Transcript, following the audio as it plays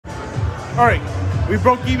All right, we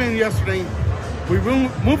broke even yesterday. We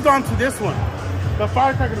moved on to this one. The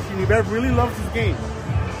firecracker machine. Ivette really loves this game.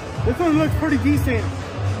 This one looks pretty decent.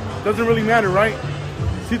 Doesn't really matter, right?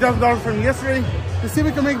 $2,000 from yesterday. Let's see if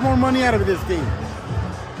we can make more money out of this game.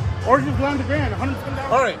 Or just land the grand, $120.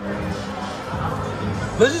 All right.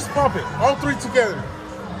 Let's just pop it, all three together.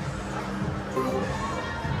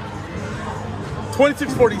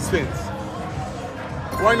 2640 spins.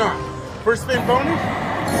 Why not? First spin bonus.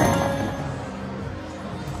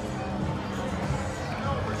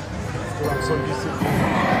 I'm so used to it.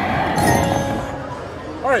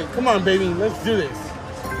 All right, come on, baby, let's do this.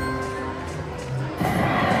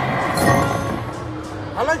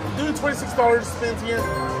 I like doing $26 spins here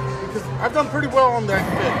because I've done pretty well on that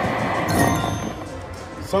bit.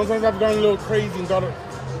 Sometimes I've gone a little crazy and gone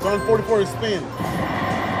 44 a spin.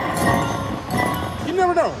 You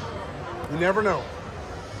never know. You never know.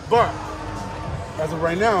 But as of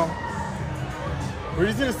right now, we're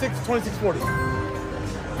just gonna stick to 2640.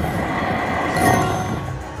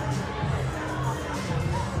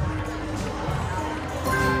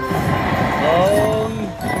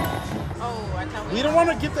 We don't want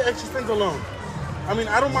to get the extra spins alone. I mean,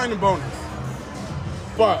 I don't mind the bonus,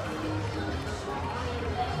 but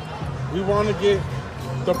we want to get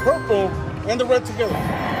the purple and the red together.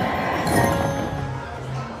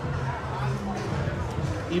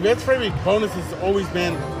 Yvette's favorite bonus has always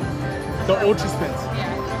been the ultra spins.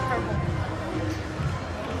 Yeah, purple.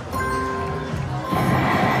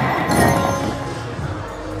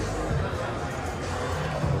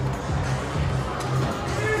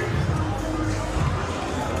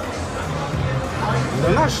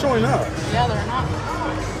 They're not showing up. Yeah, they're not.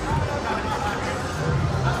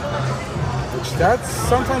 Which that's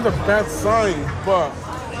sometimes a bad sign, but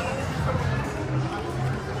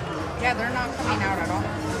Yeah, they're not coming out at all.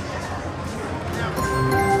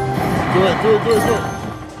 do it.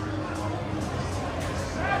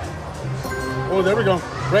 Oh, there we go.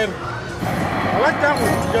 Red. I like that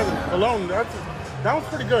one together alone. That one's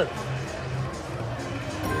pretty good.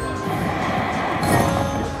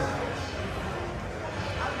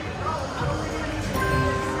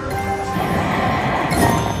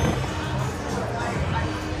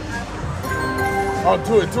 Oh,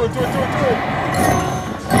 do it.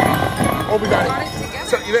 Oh, we got it.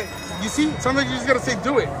 So, you see, sometimes you just gotta say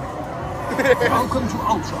do it. Welcome to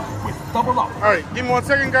Ultra with double up. All right, give me 1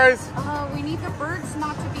 second, guys. We need the birds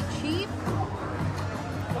not to be cheap.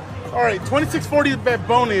 All right, 2640 bet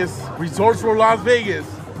bonus. Resorts World Las Vegas.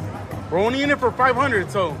 We're only in it for 500,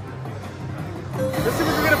 so let's see if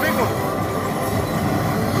we can get a big one.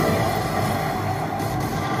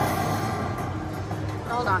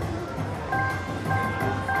 Hold on.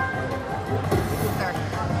 There.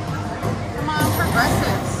 Come on,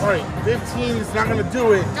 progressives. All right, 15 is not gonna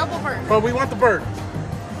do it. Double bird. But we want the bird.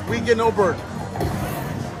 We can get no bird.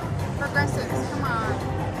 Progressives, come on.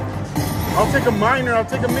 I'll take a minor, I'll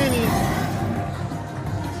take a mini.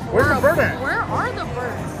 Where's the bird at? Where are the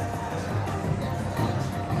birds?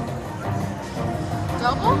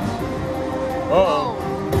 Double? Uh-oh.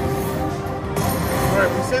 All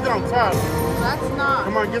right, we saved it on top. That's not.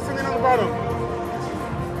 Come on, get something on the bottom.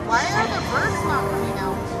 Why are the birds not coming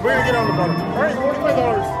out? We're gonna get on the bottom. All right,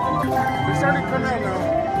 $45. They're starting to come out now.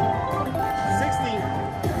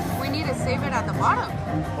 60. We need to save it at the bottom.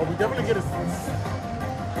 Oh, we definitely get a...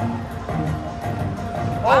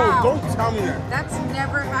 Wow. Oh, don't tell me that. That's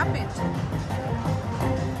never happened.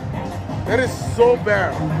 That is so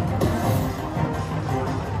bad.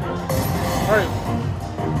 All right.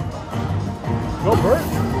 No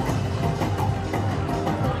birds.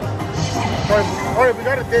 All right, we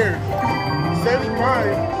got it there.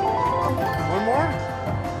 75. One more?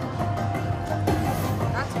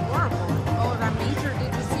 That's horrible. Oh, that major,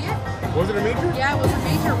 did you see it? Was it a major? Yeah, it was a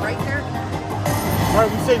major right there. All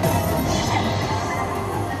right, we saved it.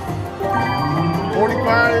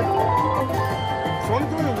 45. It's only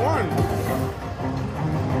doing one.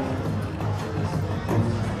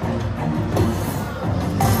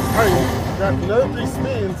 All right, got another 3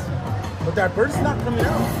 spins, but that bird's not coming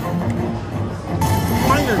out.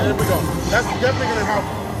 Minor, there we go. That's definitely gonna have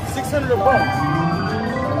 600 bucks.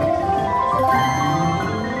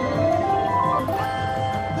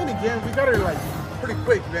 Then again, we got her like pretty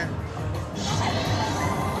quick, man.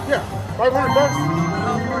 Yeah, 500 bucks.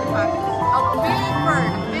 Oh, 45. Oh,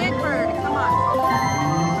 big bird, come on.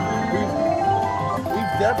 We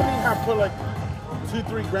definitely have put like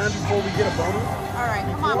 2-3 grand before we get a bonus. All right,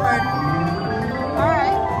 come on, bird. All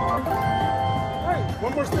right. All right,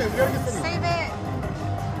 one more spin. We gotta get something. Save it.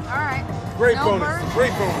 All right. Great No bonus. bird?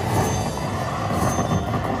 Great bonus.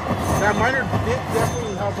 That minor did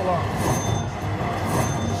definitely has a lot.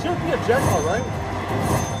 Should be a jackpot, right?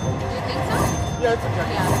 You think so? Yeah, it's a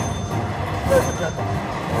jackpot. Yeah. Yeah, it's a jackpot.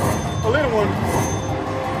 A little one.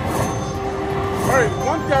 All right,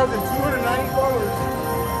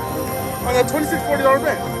 $1,290 on a $2640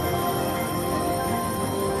 bet.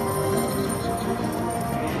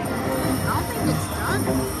 I don't think it's done.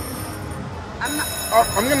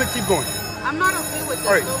 I'm gonna keep going. I'm not okay with this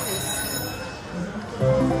All right. bonus.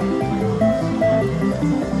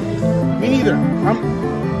 Me neither.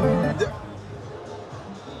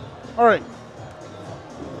 All right.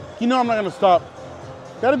 You know I'm not gonna stop.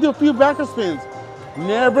 Gotta do a few backer spins.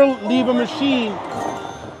 Never leave a machine.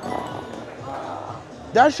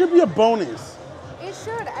 That should be a bonus. It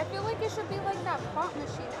should. I feel like it should be like that pop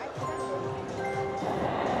machine.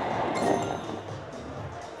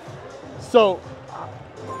 So,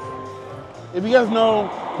 if you guys know,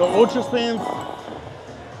 the ultra spins,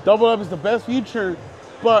 double up is the best feature,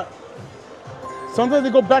 but sometimes they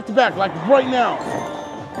go back to back, like right now.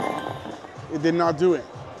 It did not do it.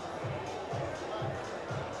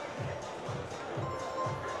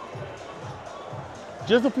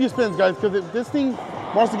 Just a few spins, guys, because if this thing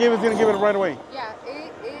Monster Game is gonna give it right away. Yeah,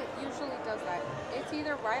 it usually does that. It's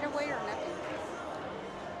either right away or nothing.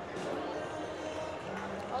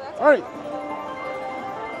 Oh, that's All right.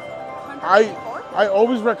 184? I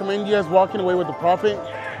always recommend you guys walking away with a profit.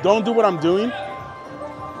 Don't do what I'm doing,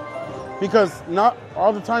 because not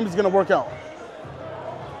all the time it's gonna work out.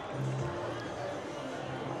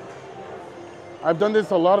 I've done this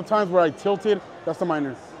a lot of times where I tilted. That's the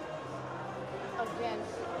minor. Again.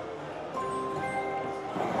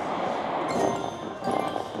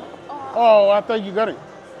 Oh, I thought you got it.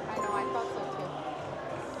 I know, I thought so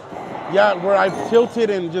too. Yeah, where I tilted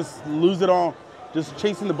and just lose it all, just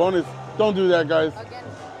chasing the bonus. Don't do that, guys. Again,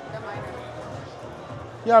 the minor.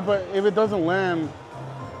 Yeah, but if it doesn't land,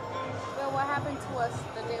 Well, what happened to us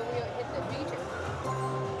the day we hit the major?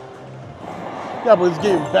 yeah, but it's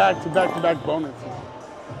getting back to back to back bonus.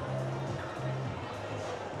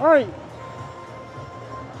 All right.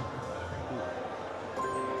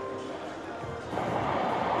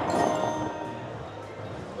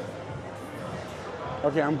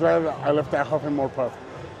 Okay, I'm glad that I left that half and more puff.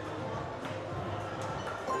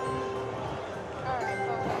 Alright,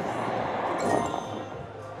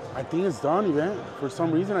 I think it's done, Ivette. For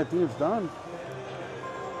some reason, I think it's done.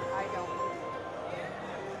 I don't.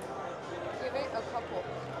 Give it a couple.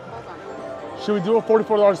 Hold on. Should we do a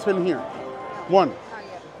 $44 spin here? One. Not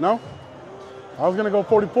yet. No? I was gonna go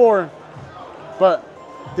 44, but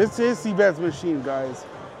this is Yvette's machine, guys.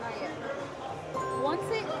 Not yet. Once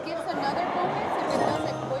it gives another bonus, if it does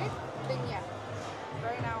it quick, then yeah.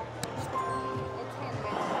 Right now, it's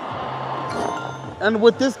handmade. And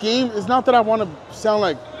with this game, it's not that I want to sound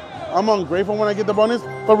like I'm ungrateful when I get the bonus,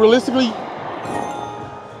 but realistically,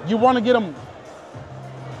 you want to get them.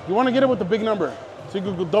 You want to get it with the big number, so you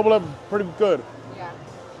can go double up pretty good. Yeah.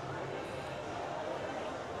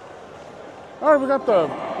 All right, we got the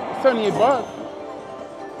 78 bucks.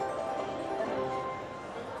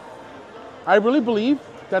 I really believe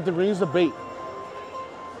that the green is the bait.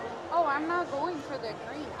 Oh, I'm not going for the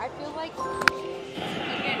green. I feel like,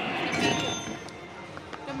 again,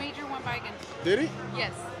 the major went by again. Did it?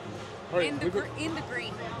 Yes. All right, In the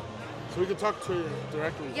green. so we can talk to her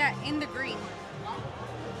directly. Yeah, in the green.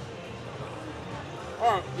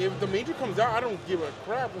 If the major comes out, I don't give a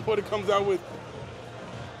crap what it comes out with.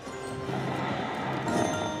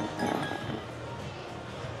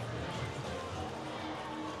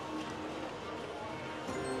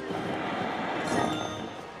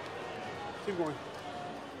 Keep going.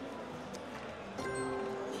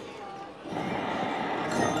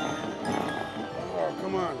 Oh,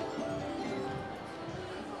 come on.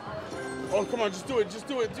 Oh, come on, just do it,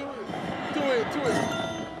 do it.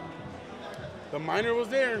 The minor was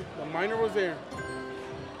there. The minor was there.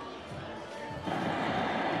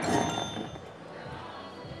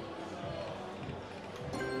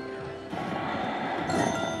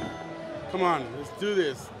 Come on, let's do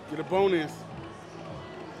this. Get a bonus.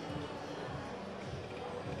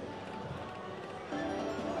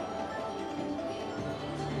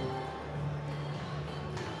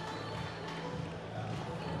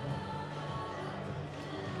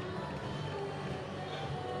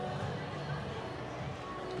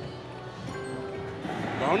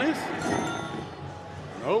 Bonus?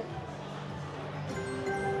 Nope.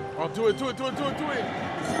 Oh, do it.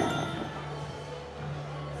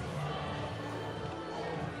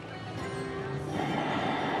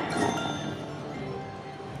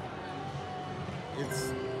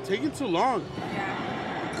 It's taking too long.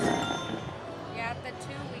 Yeah. Yeah, at the 2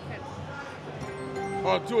 we could.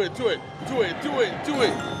 Oh, do it.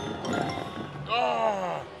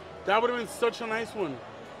 Oh, that would have been such a nice one.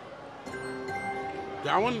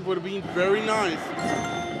 That one would have been very nice.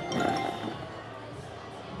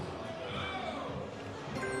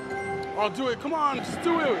 Oh, do it. Come on, just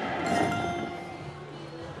do it.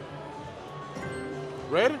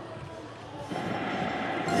 Red?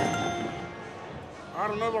 I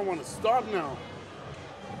don't know if I want to stop now.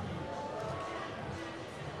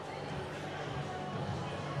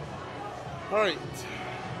 All right.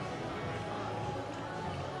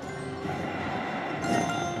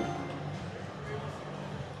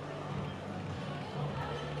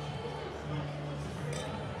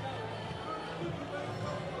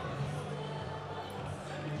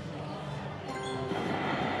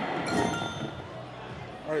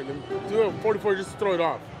 All right, let me do a 44 just to throw it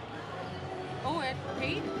off. Oh, it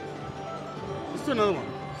paid? Let's do another one.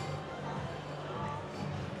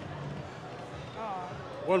 Oh.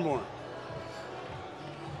 One more.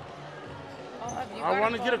 Oh, have you I got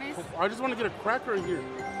want a to get bonus? I just want to get a cracker in here.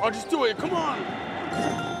 Oh, just do it. Come on.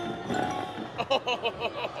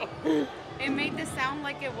 It made this sound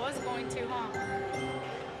like it was going to, huh?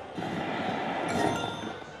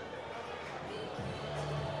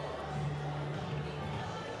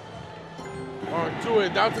 Oh, do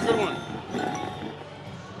it. That's a good one.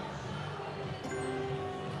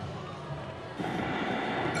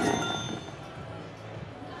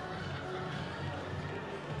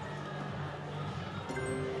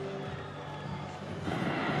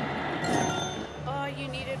 Oh, you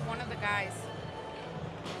needed one of the guys.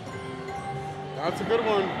 That's a good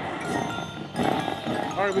one.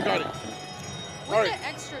 All right, we got it. With All right. the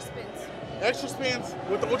extra spins. Extra spins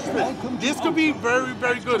with the ultra spin. This could be very,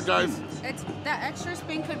 very good, guys. That extra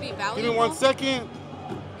spin could be valuable. Give me 1 second.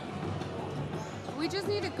 We just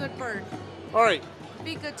need a good bird. All right.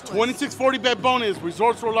 Be good to us. 2640 bet bonus.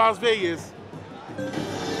 Resorts for Las Vegas.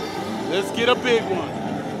 Let's get a big one.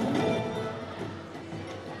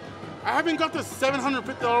 I haven't got the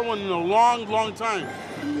 $750 one in a long, long time.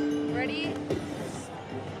 Ready?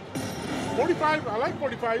 45. I like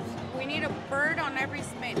 45s. We need a bird on every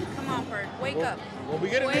spin. Come on, bird. Wake up. Well, we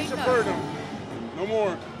get an Wake extra up. bird on. No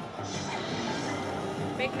more.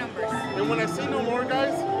 Big numbers. And when I say no more,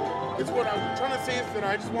 guys, it's what I'm trying to say is that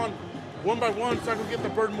I just want one by one so I can get the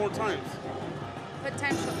bird more times.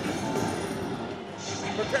 Potentially.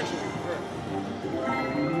 Potentially. Right.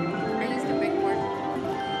 I used a big board.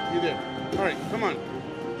 You did. All right, come on.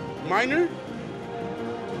 Minor.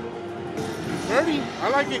 30. I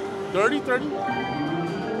like it. 30, 30. Come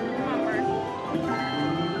on, bird.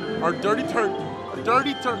 Our dirty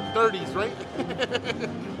 30s, right?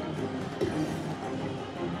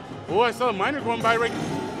 Oh, I saw a minor going by right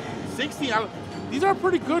 60. These are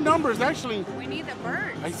pretty good numbers, actually. We need the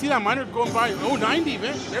bird. I see that minor going by. Oh, 90,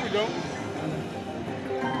 man. There we go.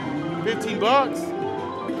 15 bucks.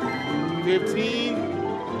 15.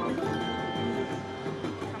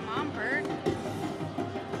 Come on, bird.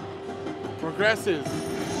 Progressives.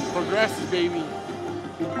 Progressives, baby.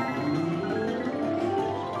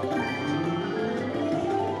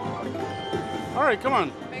 All right, come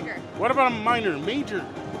on. Bigger. What about a minor? Major.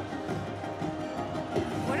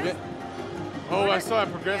 What is? Oh, what I is- saw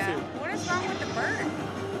that progressive. Yeah. What is wrong with the bird?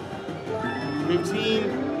 15.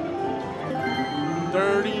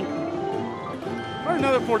 30. Or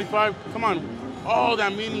another 45. Come on. Oh,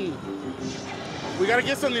 that mini. We got to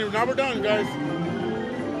get something. Now we're done, guys.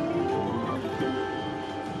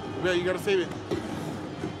 Yeah, you got to save it.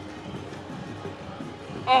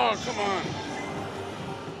 Oh, come on.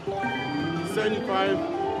 75.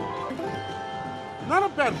 Not a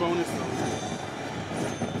bad bonus, though.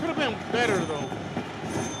 Could have been better, though.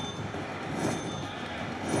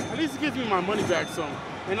 At least it gives me my money back some.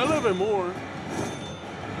 And a little bit more.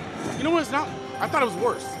 You know what? It's not. I thought it was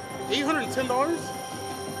worse. $810?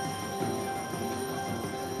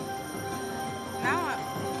 Now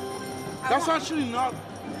That's actually not.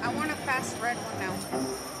 I want a fast red one now.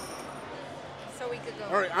 So we could go.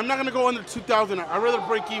 All right, I'm not going to go under 2,000. I'd rather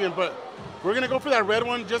break even, but we're going to go for that red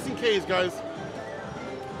one just in case, guys.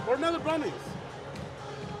 Or another bonus.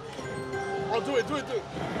 Oh, do it.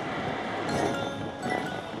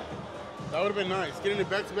 That would have been nice. Getting it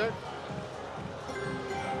back to back.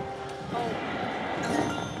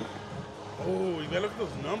 Oh, you gotta look at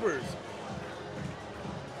those numbers.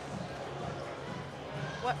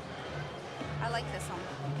 What? I like this one.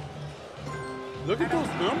 Look at those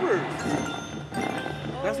numbers.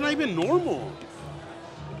 That's not even normal.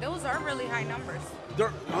 Those are really high numbers.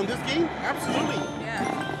 They're, on this game, absolutely.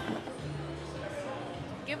 Yeah.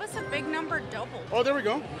 Give us a big number double. Oh, there we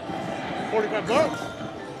go. 45 bucks. Oh,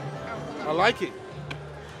 hold on. I like it.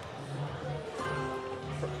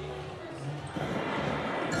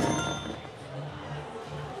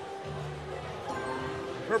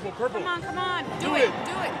 Purple, purple. Come on, come on. Do it.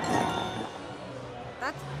 Do it.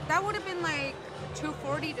 That would have been like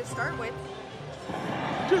 240 to start with.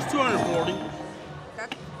 Just 240.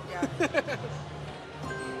 That, yeah.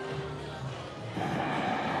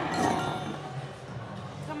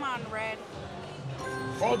 Come on, red.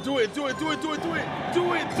 Oh, do it, do it, do it, do it, do it.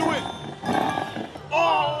 Do it, do it.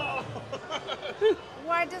 Oh!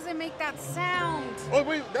 Why does it make that sound? Oh,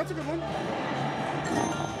 wait, that's a good one.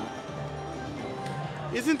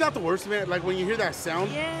 Isn't that the worst, man? Like when you hear that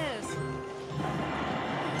sound? Yes.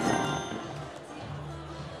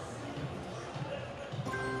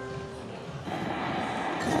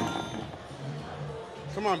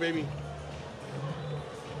 Come on, baby.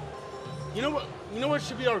 You know what? You know what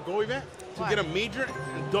should be our goal, Ivette? To What? get a major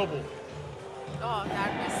and double. Oh,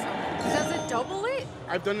 that was so. Does it double it?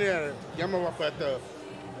 I've done it at Yamaha at the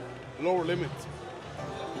lower limit.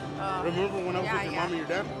 Remember when I was with your mom and your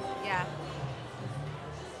dad? Yeah.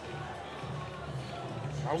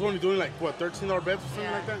 I was only doing like, what, $13 bets or something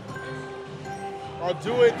Yeah. like that? Oh,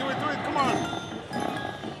 do it, do it, do it. Come on.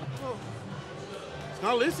 Oh, It's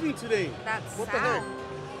not listening today. that What sound. the heck?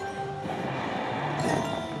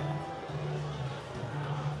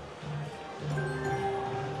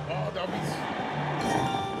 Oh, that'll be...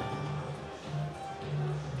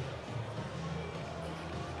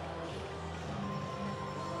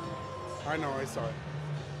 I know, I saw it.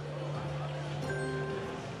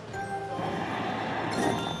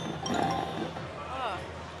 Oh.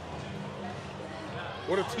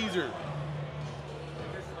 What a teaser.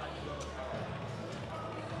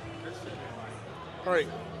 All right,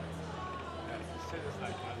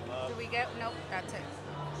 Do we get? Nope, that's it.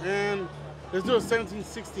 and let's do a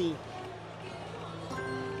 17-16.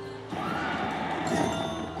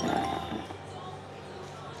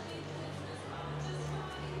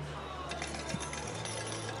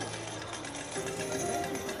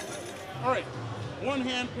 All right, one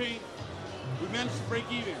hand pay. We managed to break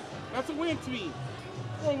even. That's a win to me.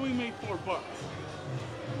 Well, we made $4.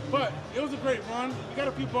 But it was a great run. We got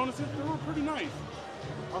a few bonuses. They were pretty nice.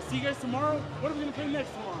 I'll see you guys tomorrow. What are we gonna play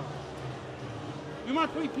next tomorrow? We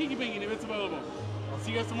might play piggy banking if it's available. I'll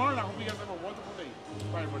see you guys tomorrow, and I hope you guys have a wonderful day.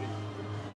 Bye, everybody.